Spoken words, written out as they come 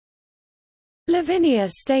Lavinia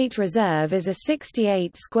State Reserve is a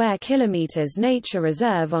 68 square kilometers nature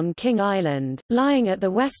reserve on King Island, lying at the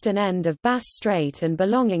western end of Bass Strait and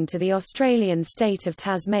belonging to the Australian state of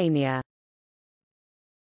Tasmania.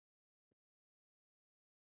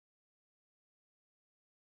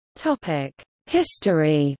 Topic: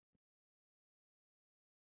 History.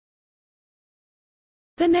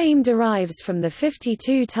 The name derives from the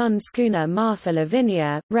 52-ton schooner Martha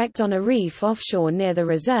Lavinia, wrecked on a reef offshore near the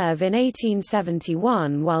reserve in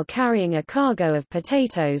 1871 while carrying a cargo of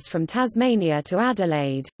potatoes from Tasmania to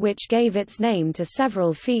Adelaide, which gave its name to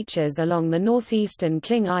several features along the northeastern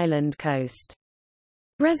King Island coast.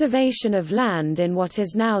 Reservation of land in what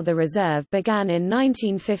is now the reserve began in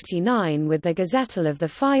 1959 with the gazettal of the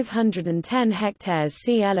 510 hectares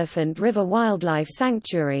Sea Elephant River Wildlife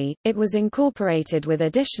Sanctuary. It was incorporated with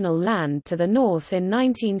additional land to the north in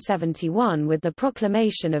 1971 with the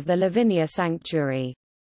proclamation of the Lavinia Sanctuary.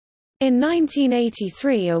 In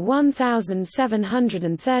 1983 a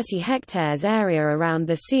 1,730 hectares area around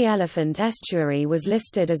the Sea Elephant estuary was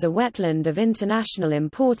listed as a wetland of international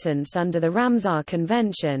importance under the Ramsar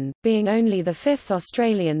Convention, being only the fifth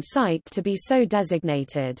Australian site to be so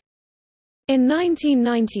designated. In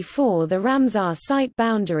 1994 the Ramsar site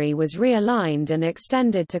boundary was realigned and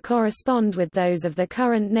extended to correspond with those of the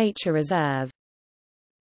current nature reserve.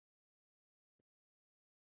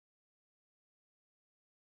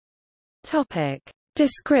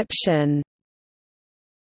 Description.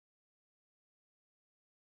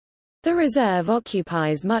 The reserve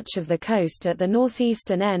occupies much of the coast at the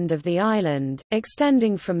northeastern end of the island,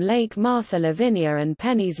 extending from Lake Martha Lavinia and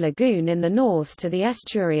Penny's Lagoon in the north to the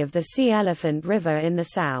estuary of the Sea Elephant River in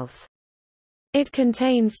the south. It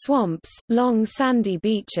contains swamps, long sandy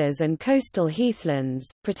beaches and coastal heathlands,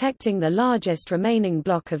 protecting the largest remaining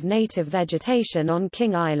block of native vegetation on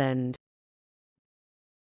King Island.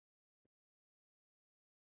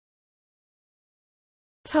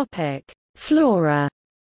 Flora.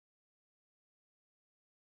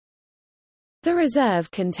 The reserve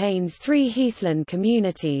contains 3 heathland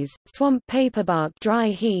communities: swamp paperbark dry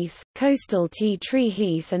heath, coastal tea tree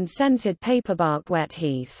heath and scented paperbark wet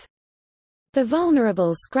heath. The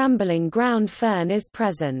vulnerable scrambling ground fern is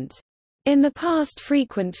present. In the past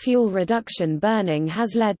frequent fuel reduction burning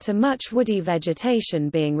has led to much woody vegetation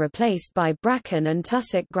being replaced by bracken and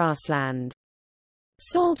tussock grassland.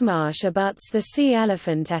 Saltmarsh abuts the Sea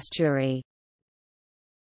Elephant estuary.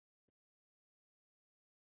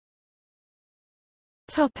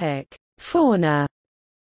 Fauna.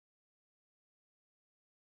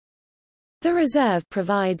 The reserve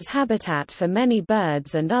provides habitat for many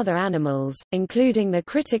birds and other animals, including the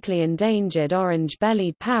critically endangered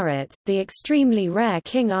orange-bellied parrot, the extremely rare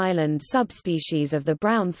King Island subspecies of the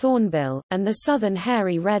brown thornbill, and the southern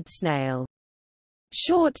hairy red snail.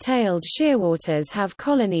 Short-tailed shearwaters have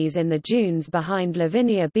colonies in the dunes behind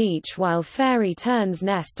Lavinia Beach while fairy terns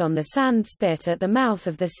nest on the sand spit at the mouth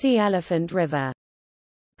of the Sea Elephant River.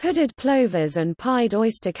 Hooded plovers and pied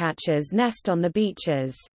oystercatchers nest on the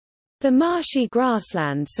beaches. The marshy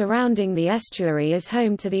grassland surrounding the estuary is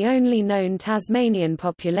home to the only known Tasmanian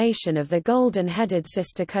population of the golden-headed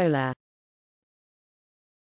cisticola.